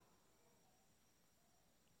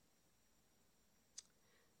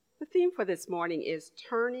theme for this morning is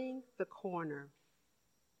turning the corner.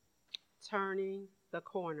 Turning the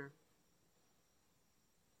corner.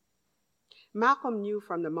 Malcolm knew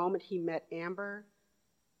from the moment he met Amber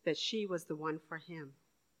that she was the one for him.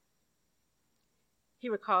 He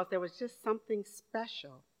recalls there was just something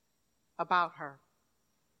special about her.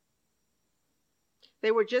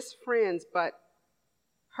 They were just friends, but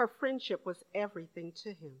her friendship was everything to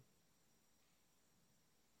him.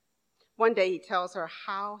 One day he tells her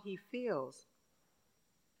how he feels,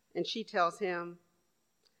 and she tells him,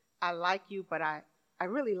 I like you, but I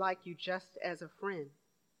really like you just as a friend.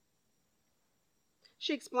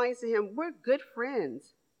 She explains to him, we're good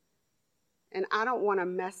friends, and I don't want to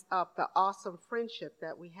mess up the awesome friendship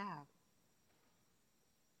that we have.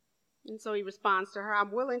 And so he responds to her,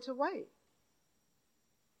 I'm willing to wait.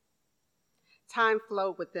 Time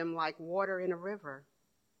flowed with them like water in a river.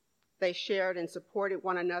 They shared and supported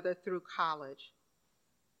one another through college.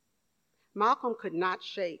 Malcolm could not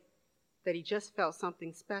shake that he just felt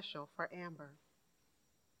something special for Amber.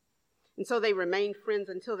 And so they remained friends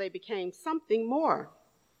until they became something more.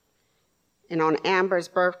 And on Amber's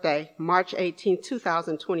birthday, March 18,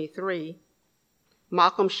 2023,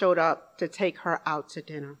 Malcolm showed up to take her out to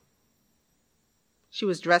dinner. She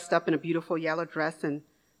was dressed up in a beautiful yellow dress and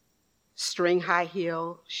string high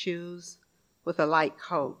heel shoes with a light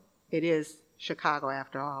coat. It is Chicago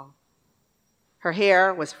after all. Her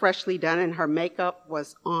hair was freshly done and her makeup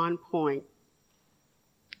was on point.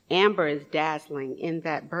 Amber is dazzling in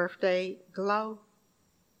that birthday glow.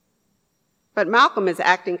 But Malcolm is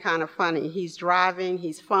acting kind of funny. He's driving,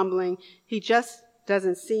 he's fumbling. He just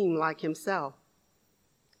doesn't seem like himself.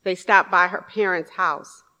 They stop by her parents'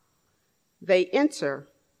 house. They enter,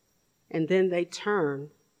 and then they turn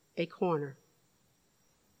a corner.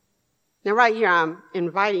 Now, right here, I'm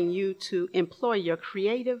inviting you to employ your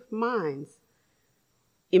creative minds,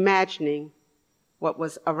 imagining what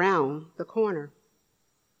was around the corner.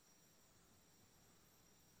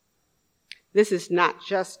 This is not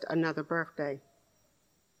just another birthday.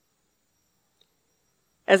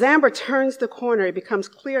 As Amber turns the corner, it becomes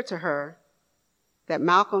clear to her that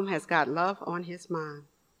Malcolm has got love on his mind.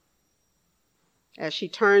 As she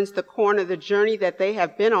turns the corner, the journey that they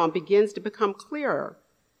have been on begins to become clearer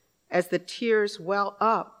as the tears well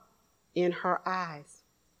up in her eyes.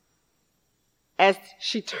 As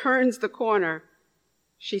she turns the corner,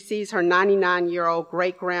 she sees her 99-year-old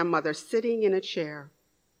great-grandmother sitting in a chair.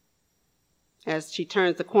 As she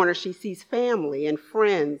turns the corner, she sees family and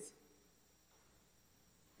friends.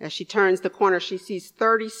 As she turns the corner, she sees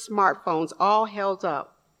 30 smartphones all held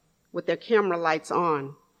up with their camera lights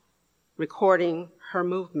on, recording her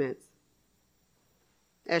movements.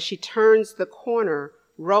 As she turns the corner,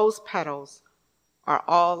 rose petals are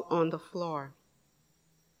all on the floor.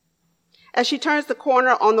 As she turns the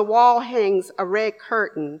corner, on the wall hangs a red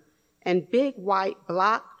curtain and big white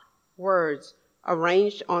block words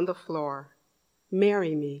arranged on the floor.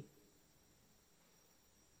 Marry me.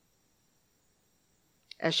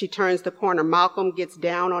 As she turns the corner, Malcolm gets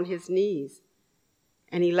down on his knees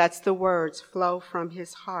and he lets the words flow from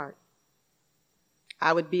his heart.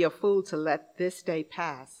 I would be a fool to let this day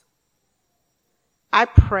pass. I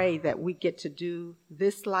pray that we get to do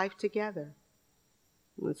this life together.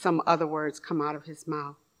 When some other words come out of his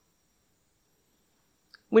mouth.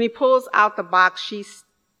 When he pulls out the box, she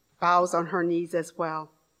bows on her knees as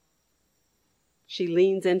well. She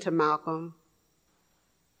leans into Malcolm.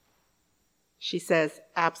 She says,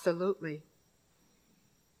 absolutely.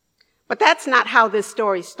 But that's not how this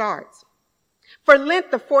story starts. For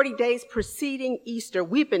Lent, the 40 days preceding Easter,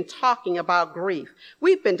 we've been talking about grief.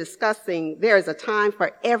 We've been discussing there is a time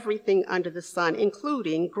for everything under the sun,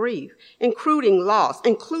 including grief, including loss,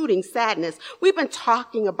 including sadness. We've been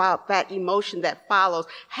talking about that emotion that follows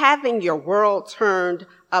having your world turned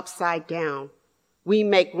upside down. We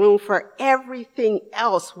make room for everything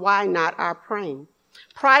else. Why not our praying?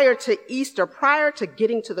 Prior to Easter, prior to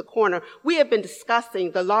getting to the corner, we have been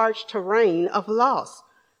discussing the large terrain of loss.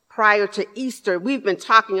 Prior to Easter, we've been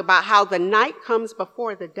talking about how the night comes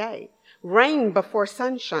before the day, rain before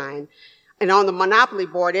sunshine. And on the Monopoly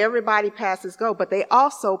board, everybody passes go, but they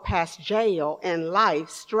also pass jail and life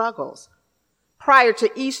struggles. Prior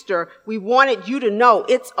to Easter, we wanted you to know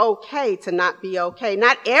it's okay to not be okay.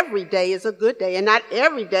 Not every day is a good day, and not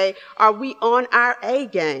every day are we on our A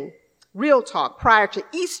game. Real talk. Prior to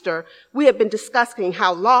Easter, we have been discussing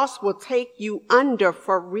how loss will take you under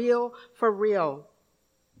for real, for real.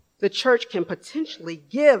 The church can potentially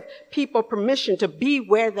give people permission to be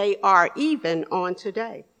where they are even on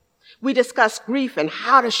today. We discussed grief and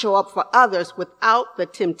how to show up for others without the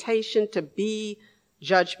temptation to be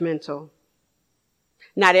judgmental.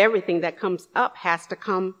 Not everything that comes up has to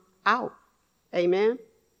come out. Amen.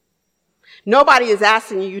 Nobody is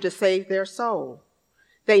asking you to save their soul.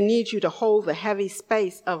 They need you to hold the heavy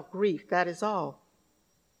space of grief. That is all.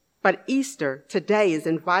 But Easter today is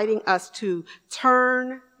inviting us to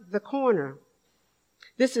turn the corner.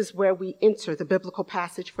 This is where we enter the biblical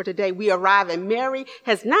passage for today. We arrive, and Mary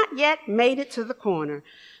has not yet made it to the corner.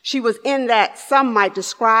 She was in that some might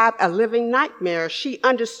describe a living nightmare. She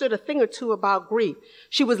understood a thing or two about grief.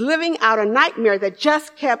 She was living out a nightmare that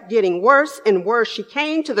just kept getting worse and worse. She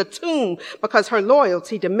came to the tomb because her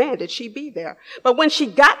loyalty demanded she be there. But when she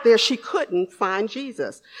got there, she couldn't find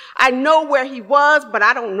Jesus. I know where he was, but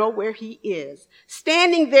I don't know where he is.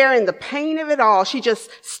 Standing there in the pain of it all, she just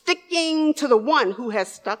sticking to the one who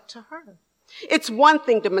has stuck to her. It's one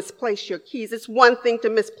thing to misplace your keys. It's one thing to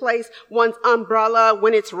misplace one's umbrella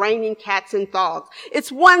when it's raining cats and dogs.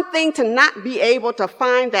 It's one thing to not be able to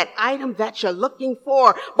find that item that you're looking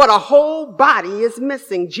for, but a whole body is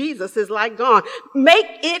missing. Jesus is like gone. Make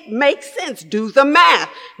it make sense. Do the math.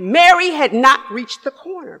 Mary had not reached the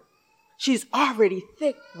corner. She's already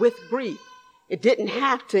thick with grief. It didn't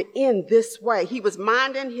have to end this way. He was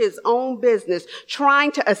minding his own business,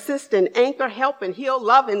 trying to assist and anchor, help and heal,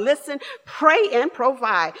 love and listen, pray and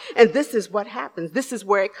provide. And this is what happens. This is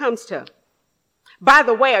where it comes to. By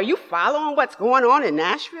the way, are you following what's going on in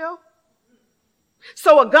Nashville?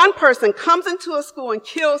 So a gun person comes into a school and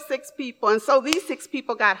kills 6 people. And so these 6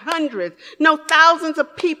 people got hundreds, no, thousands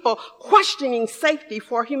of people questioning safety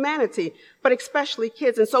for humanity, but especially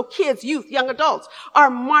kids. And so kids, youth, young adults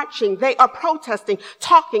are marching. They are protesting,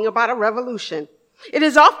 talking about a revolution. It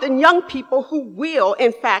is often young people who will,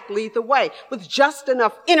 in fact, lead the way with just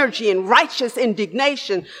enough energy and righteous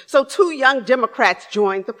indignation. So 2 young Democrats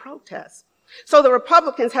joined the protest. So the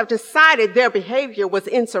Republicans have decided their behavior was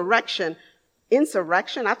insurrection.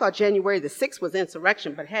 Insurrection? I thought January the 6th was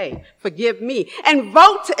insurrection, but hey, forgive me. And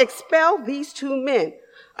vote to expel these 2 men.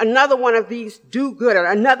 Another one of these do-gooder,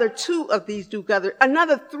 another 2 of these do-gooder,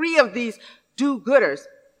 another 3 of these do-gooders.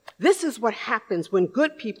 This is what happens when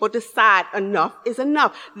good people decide enough is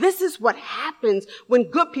enough. This is what happens when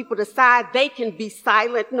good people decide they can be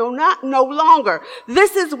silent no longer.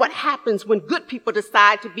 This is what happens when good people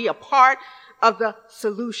decide to be a part of the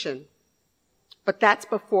solution. But that's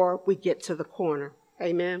before we get to the corner.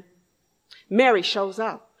 Amen. Mary shows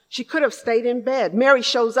up. She could have stayed in bed. Mary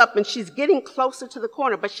shows up and she's getting closer to the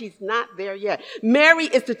corner, but she's not there yet. Mary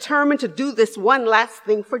is determined to do this one last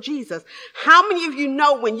thing for Jesus. How many of you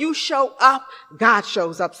know when you show up, God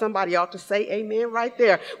shows up? Somebody ought to say amen right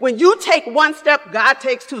there. When you take 1 step, God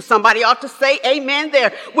takes 2. Somebody ought to say amen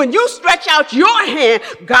there. When you stretch out your hand,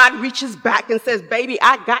 God reaches back and says, baby,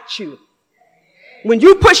 I got you. When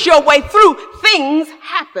you push your way through, things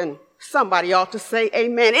happen. Somebody ought to say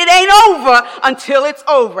amen. It ain't over until it's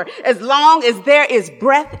over. As long as there is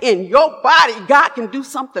breath in your body, God can do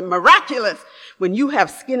something miraculous. When you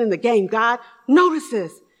have skin in the game, God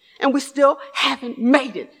notices. And we still haven't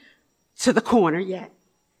made it to the corner yet.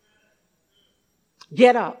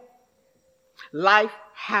 Get up. Life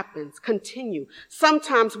happens. Continue.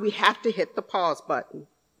 Sometimes we have to hit the pause button.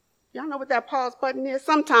 Y'all know what that pause button is?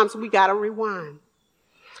 Sometimes we got to rewind.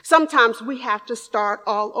 Sometimes we have to start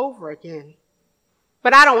all over again.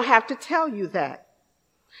 But I don't have to tell you that.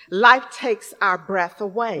 Life takes our breath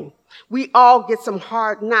away. We all get some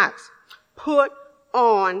hard knocks. Put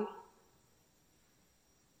on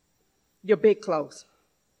your big clothes.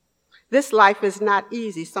 This life is not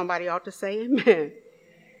easy. Somebody ought to say amen.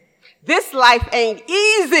 This life ain't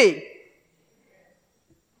easy.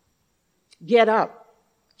 Get up.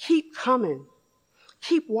 Keep coming.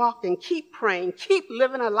 Keep walking, keep praying, keep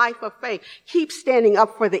living a life of faith, keep standing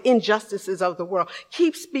up for the injustices of the world,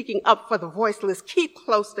 keep speaking up for the voiceless, keep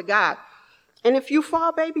close to God. And if you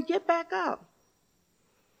fall, baby, get back up.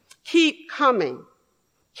 Keep coming.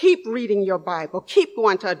 Keep reading your Bible. Keep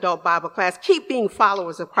going to adult Bible class. Keep being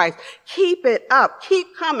followers of Christ. Keep it up.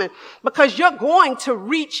 Keep coming because you're going to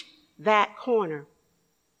reach that corner.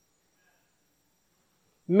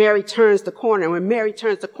 Mary turns the corner. And when Mary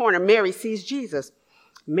turns the corner, Mary sees Jesus.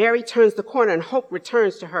 Mary turns the corner and hope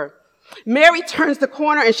returns to her. Mary turns the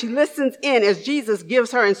corner and she listens in as Jesus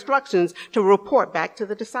gives her instructions to report back to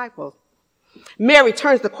the disciples. Mary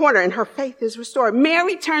turns the corner and her faith is restored.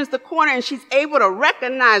 Mary turns the corner and she's able to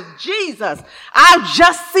recognize Jesus. I've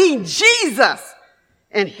just seen Jesus.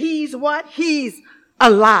 And he's what? He's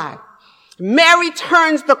alive. Mary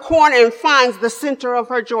turns the corner and finds the center of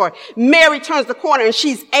her joy. Mary turns the corner and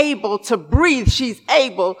she's able to breathe. She's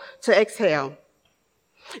able to exhale.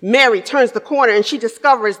 Mary turns the corner and she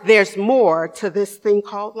discovers there's more to this thing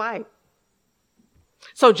called life.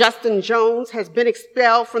 So Justin Jones has been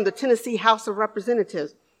expelled from the Tennessee House of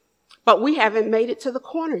Representatives, but we haven't made it to the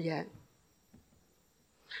corner yet.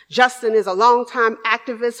 Justin is a longtime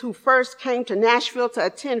activist who first came to Nashville to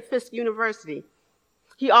attend Fisk University.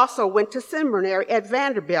 He also went to seminary at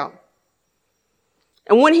Vanderbilt.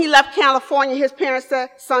 And when he left California, his parents said,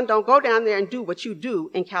 "Son, don't go down there and do what you do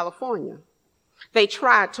in California." They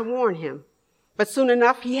tried to warn him, but soon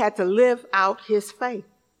enough, he had to live out his faith.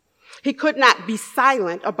 He could not be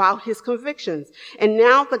silent about his convictions. And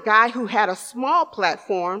now the guy who had a small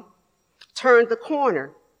platform turned the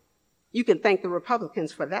corner. You can thank the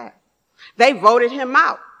Republicans for that. They voted him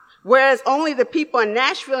out. Whereas only the people in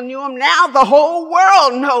Nashville knew him, now the whole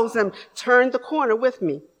world knows him. Turn the corner with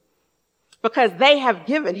me. Because they have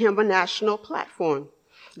given him a national platform.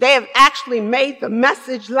 They have actually made the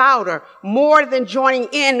message louder. More than joining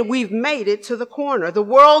in, we've made it to the corner. The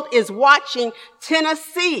world is watching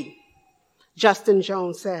Tennessee, Justin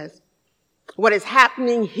Jones says. What is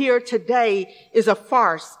happening here today is a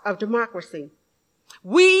farce of democracy.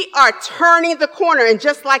 We are turning the corner, and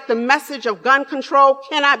just like the message of gun control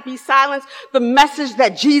cannot be silenced, the message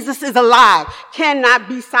that Jesus is alive cannot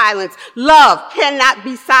be silenced. Love cannot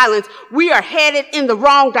be silenced. We are headed in the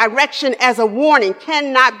wrong direction as a warning,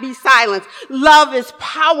 cannot be silenced. Love is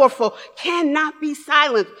powerful, cannot be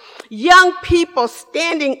silenced. Young people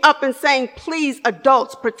standing up and saying, "Please,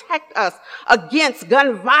 adults, protect us against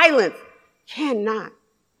gun violence," cannot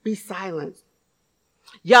be silenced.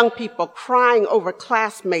 Young people crying over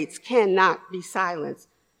classmates cannot be silenced.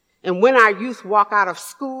 And when our youth walk out of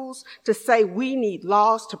schools to say we need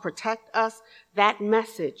laws to protect us, that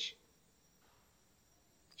message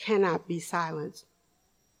cannot be silenced.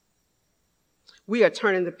 We are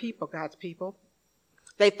turning the people, God's people.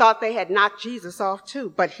 They thought they had knocked Jesus off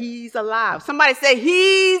too, but he's alive. Somebody say,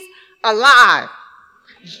 he's alive.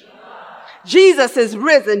 Jesus is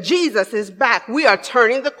risen. Jesus is back. We are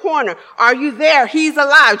turning the corner. Are you there? He's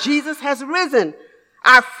alive. Jesus has risen.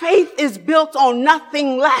 Our faith is built on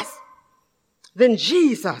nothing less than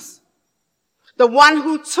Jesus. The one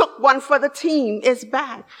who took one for the team is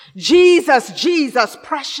back. Jesus, Jesus,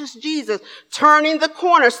 precious Jesus, turning the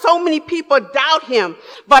corner. So many people doubt him,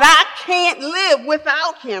 but I can't live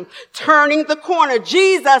without him. Turning the corner.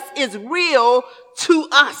 Jesus is real to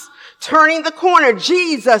us. Turning the corner,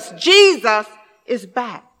 Jesus is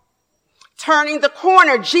back. Turning the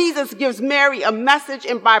corner, Jesus gives Mary a message,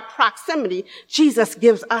 and by proximity, Jesus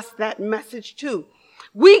gives us that message too.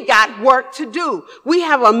 We got work to do. We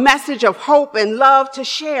have a message of hope and love to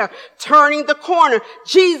share. Turning the corner,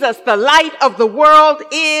 Jesus, the light of the world,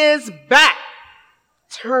 is back.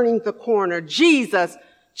 Turning the corner, Jesus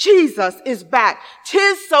is back.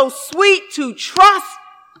 'Tis so sweet to trust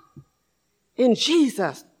in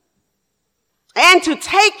Jesus and to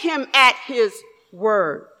take him at his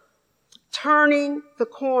word. Turning the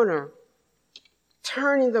corner.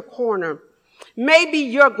 Turning the corner. Maybe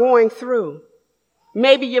you're going through.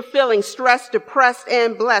 Maybe you're feeling stressed, depressed,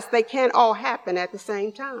 and blessed. They can't all happen at the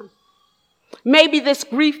same time. Maybe this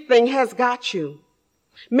grief thing has got you.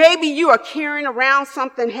 Maybe you are carrying around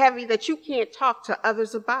something heavy that you can't talk to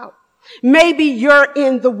others about. Maybe you're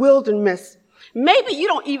in the wilderness. Maybe you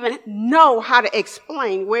don't even know how to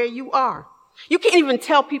explain where you are. You can't even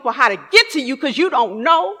tell people how to get to you because you don't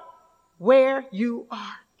know where you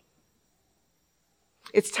are.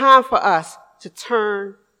 It's time for us to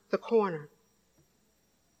turn the corner.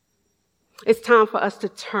 It's time for us to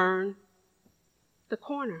turn the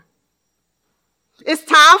corner. It's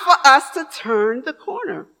time for us to turn the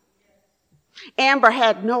corner. Amber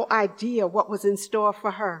had no idea what was in store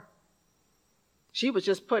for her. She was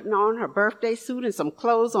just putting on her birthday suit and some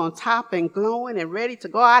clothes on top and glowing and ready to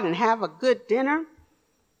go out and have a good dinner.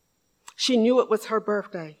 She knew it was her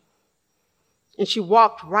birthday. And she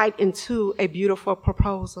walked right into a beautiful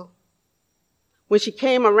proposal. When she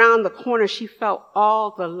came around the corner, she felt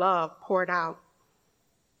all the love poured out.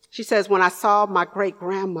 She says, when I saw my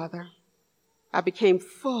great-grandmother, I became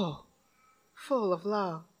full of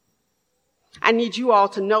love. I need you all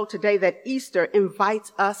to know today that Easter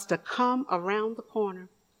invites us to come around the corner.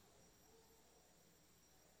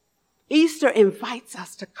 Easter invites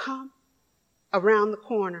us to come around the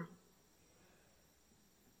corner.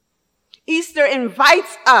 Easter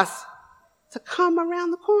invites us to come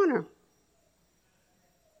around the corner.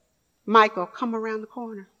 Michael, come around the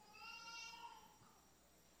corner.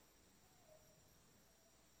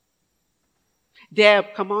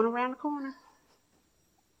 Deb, come on around the corner.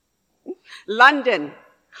 London,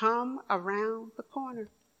 come around the corner.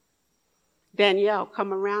 Danielle,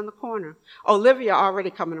 come around the corner. Olivia already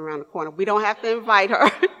coming around the corner. We don't have to invite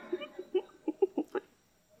her.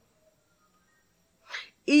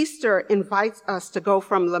 Easter invites us to go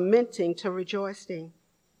from lamenting to rejoicing.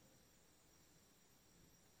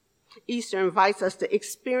 Easter invites us to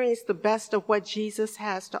experience the best of what Jesus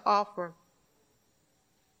has to offer.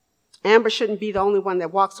 Amber shouldn't be the only one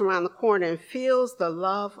that walks around the corner and feels the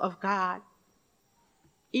love of God.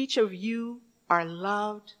 Each of you are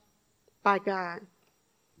loved by God.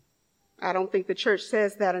 I don't think the church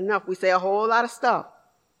says that enough. We say a whole lot of stuff.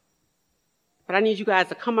 But I need you guys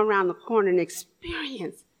to come around the corner and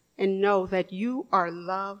experience and know that you are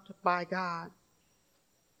loved by God.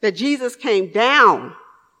 That Jesus came down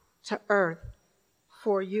to earth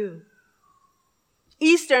for you.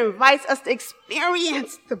 Easter invites us to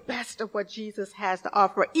experience the best of what Jesus has to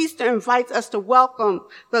offer. Easter invites us to welcome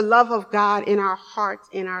the love of God in our hearts,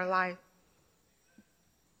 in our life.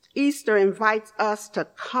 Easter invites us to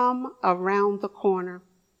come around the corner.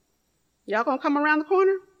 Y'all gonna come around the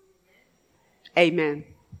corner? Amen.